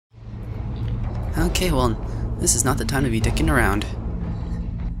Okay, well, this is not the time to be dicking around.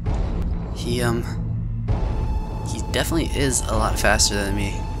 He definitely is a lot faster than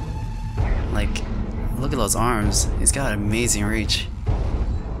me. Like, look at those arms. He's got amazing reach.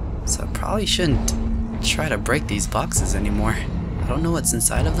 So I probably shouldn't try to break these boxes anymore. I don't know what's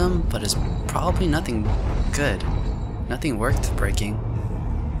inside of them, but it's probably nothing good. Nothing worth breaking.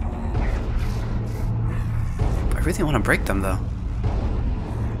 I really want to break them though.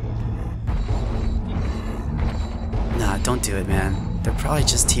 Nah, don't do it, man. They're probably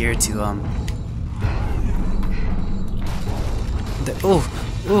just here to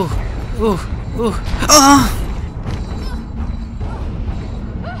Ah!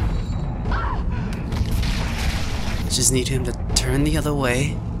 Just need him to turn the other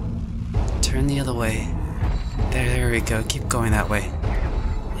way. Turn the other way. There we go. Keep going that way.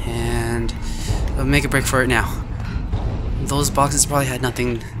 And we'll make a break for it now. Those boxes probably had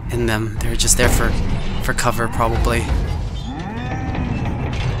nothing in them. They were just there for cover, probably.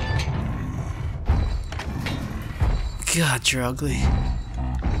 God, you're ugly.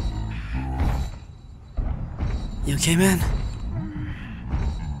 You okay, man?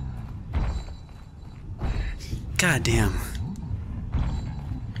 God damn.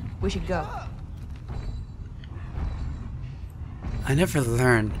 We should go. I never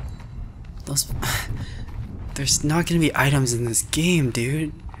learned. There's not gonna be items in this game,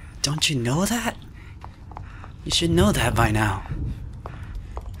 dude. Don't you know that? You should know that by now.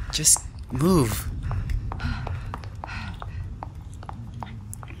 Just move.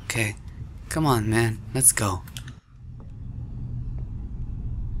 Okay. Come on, man. Let's go.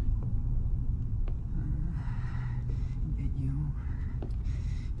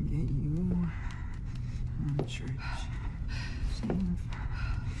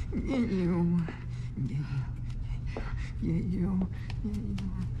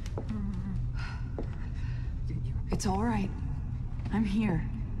 It's all right. I'm here.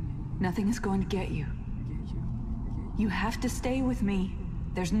 Nothing is going to get you. You have to stay with me.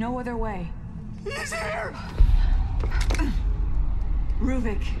 There's no other way. He's here!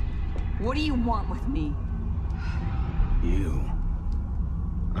 Ruvik, what do you want with me? You.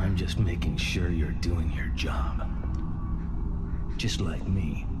 I'm just making sure you're doing your job. Just like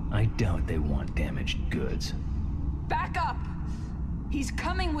me, I doubt they want damaged goods. Back up! He's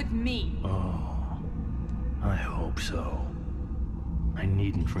coming with me! Oh, I hope so. I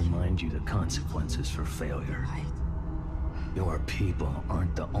needn't remind you the consequences for failure. Your people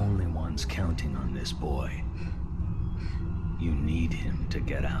aren't the only ones counting on this boy. You need him to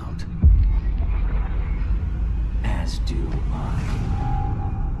get out. As do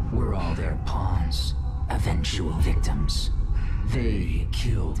I. We're all their pawns, eventual victims. They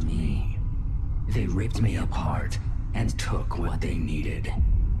killed me. They ripped me apart and took what they needed.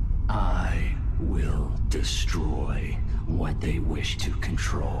 I will destroy what they wish to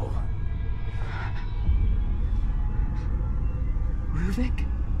control. Ruvik?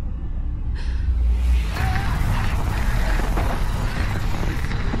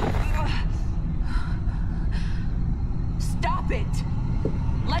 Stop it!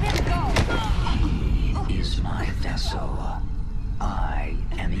 Let him go! He is my vessel. I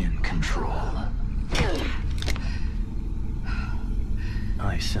am in control.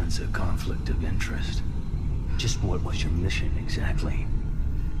 I sense a conflict of interest. Just what was your mission exactly?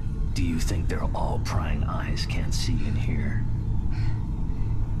 Do you think their all prying eyes can't see and hear?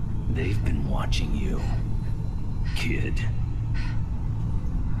 They've been watching you, kid.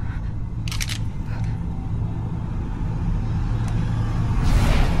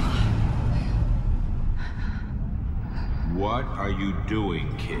 What are you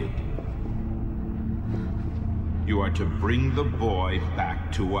doing, kid? You are to bring the boy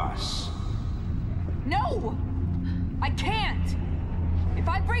back to us. No! I can't! If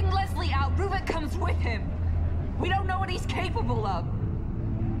I bring Leslie out, Ruvik comes with him. We don't know what he's capable of.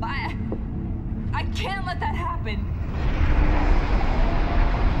 I can't let that happen.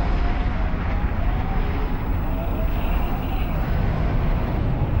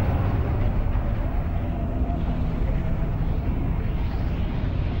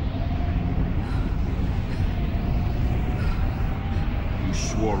 You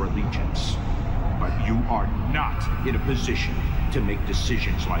swore allegiance, but you are not in a position to make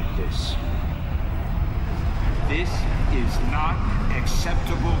decisions like this. This is not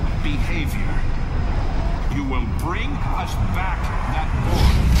acceptable behavior. You will bring us back that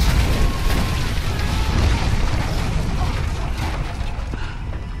boy.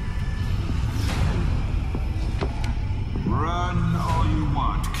 Run all you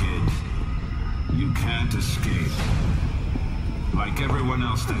want, kid. You can't escape. Like everyone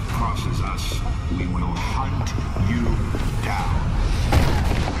else that crosses us, we will hunt you down.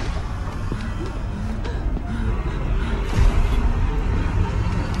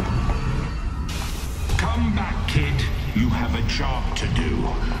 Come back, kid. You have a job to do.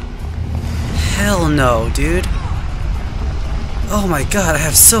 Hell no, dude. Oh my god, I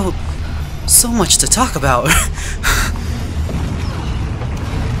have so much to talk about.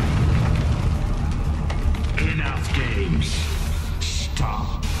 Enough games.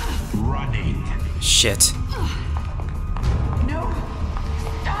 Stop running. Shit. No!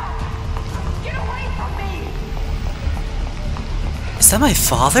 Stop! Get away from me! Is that my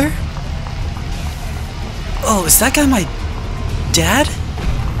father? Oh, is that guy my dad?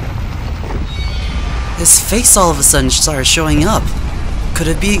 His face all of a sudden started showing up. Could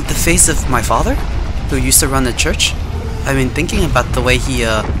it be the face of my father, who used to run the church? I mean, thinking about the way he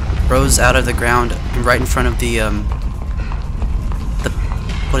rose out of the ground right in front of the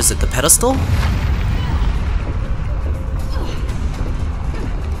what is it, the pedestal?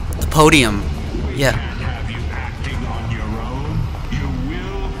 The podium. Yeah. Have you acting on your own? You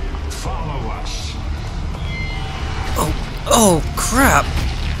will follow us. Oh crap.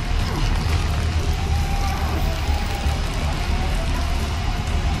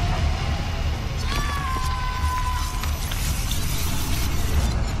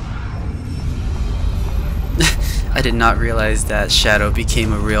 I did not realize that Shadow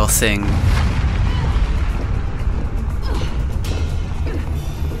became a real thing.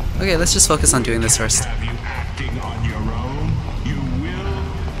 Okay, let's just focus on doing this first. Have you acting on your own? You will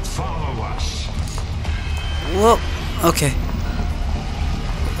follow us. Whoop. Okay.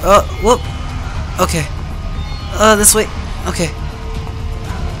 Whoop. Okay. This way. Okay.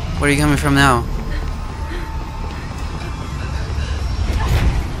 Where are you coming from now?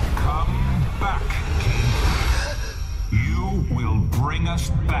 Come back, kid. You will bring us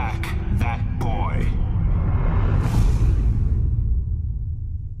back that boy.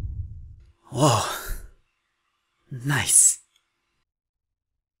 Whoa. Nice.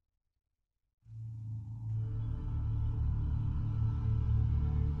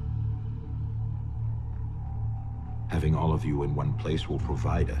 Having all of you in one place will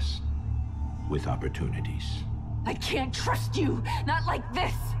provide us with opportunities. I can't trust you! Not like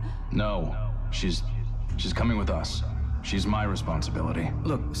this! No, she's coming with us. She's my responsibility.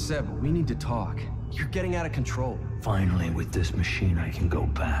 Look, Seb, we need to talk. You're getting out of control. Finally, with this machine, I can go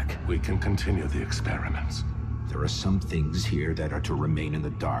back. We can continue the experiments. There are some things here that are to remain in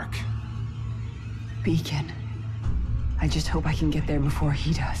the dark. Beacon. I just hope I can get there before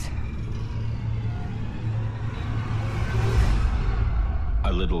he does.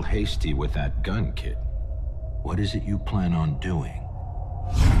 A little hasty with that gun, kid. What is it you plan on doing?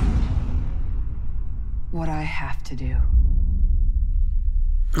 What I have to do.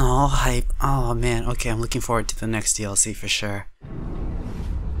 Oh, hype. Oh, man. Okay, I'm looking forward to the next DLC for sure.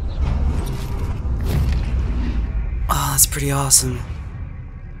 Oh, that's pretty awesome.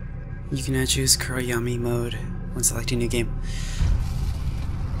 You can now choose Kuroyami mode when selecting new game.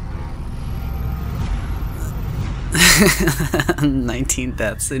 19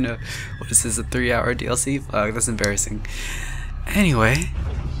 deaths in a, what is this, a 3-hour DLC? Fuck, that's embarrassing. Anyway,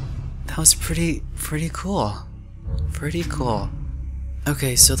 that was pretty cool. Pretty cool.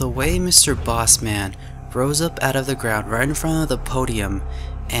 Okay, so the way Mr. Bossman rose up out of the ground right in front of the podium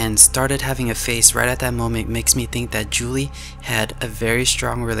and started having a face right at that moment makes me think that Juli had a very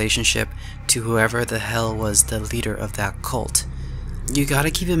strong relationship to whoever the hell was the leader of that cult. You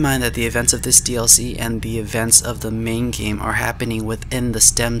gotta keep in mind that the events of this DLC and the events of the main game are happening within the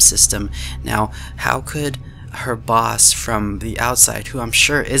STEM system. Now, how could her boss from the outside, who I'm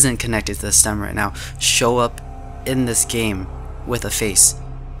sure isn't connected to the STEM right now, show up in this game with a face?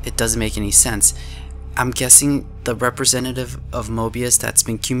 It doesn't make any sense. I'm guessing the representative of Mobius that's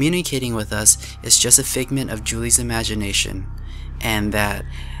been communicating with us is just a figment of Juli's imagination, and that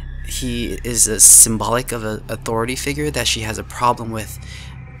he is a symbolic of an authority figure that she has a problem with,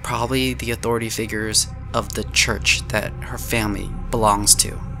 probably the authority figures of the church that her family belongs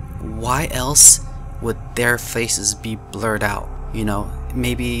to. Why else would their faces be blurred out? You know,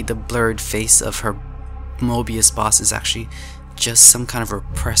 maybe the blurred face of her Mobius boss is actually just some kind of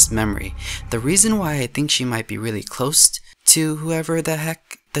repressed memory. The reason why I think she might be really close to whoever the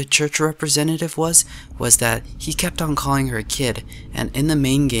heck the church representative was that he kept on calling her a kid, and in the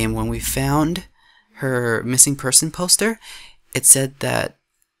main game when we found her missing person poster, it said that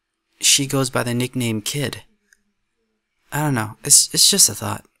she goes by the nickname Kid. I don't know, it's just a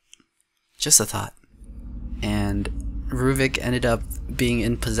thought. Just a thought. And Ruvik ended up being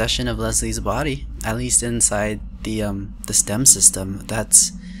in possession of Leslie's body, at least inside the STEM system.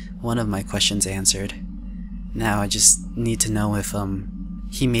 That's one of my questions answered. Now I just need to know if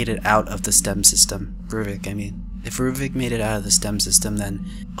he made it out of the STEM system. Ruvik, I mean. If Ruvik made it out of the STEM system, then...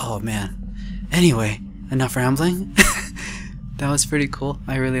 oh man. Anyway, enough rambling. That was pretty cool.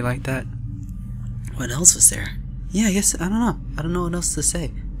 I really liked that. What else was there? Yeah, I guess, I don't know. I don't know what else to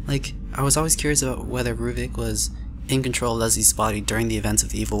say. Like, I was always curious about whether Ruvik was in control of Leslie's body during the events of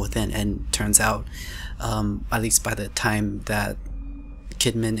the Evil Within, and turns out, at least by the time that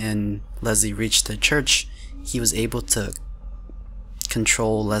Kidman and Leslie reached the church, he was able to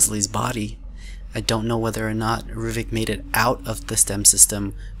control Leslie's body. I don't know whether or not Ruvik made it out of the STEM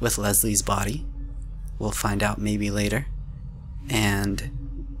system with Leslie's body. We'll find out maybe later.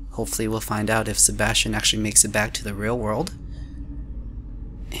 And hopefully we'll find out if Sebastian actually makes it back to the real world.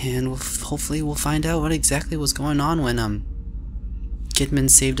 And hopefully we'll find out what exactly was going on when Kidman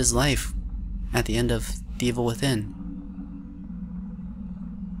saved his life at the end of The Evil Within.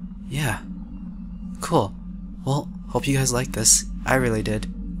 Yeah. Cool. Well, hope you guys liked this. I really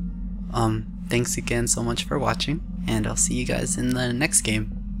did. Thanks again so much for watching, and I'll see you guys in the next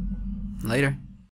game. Later.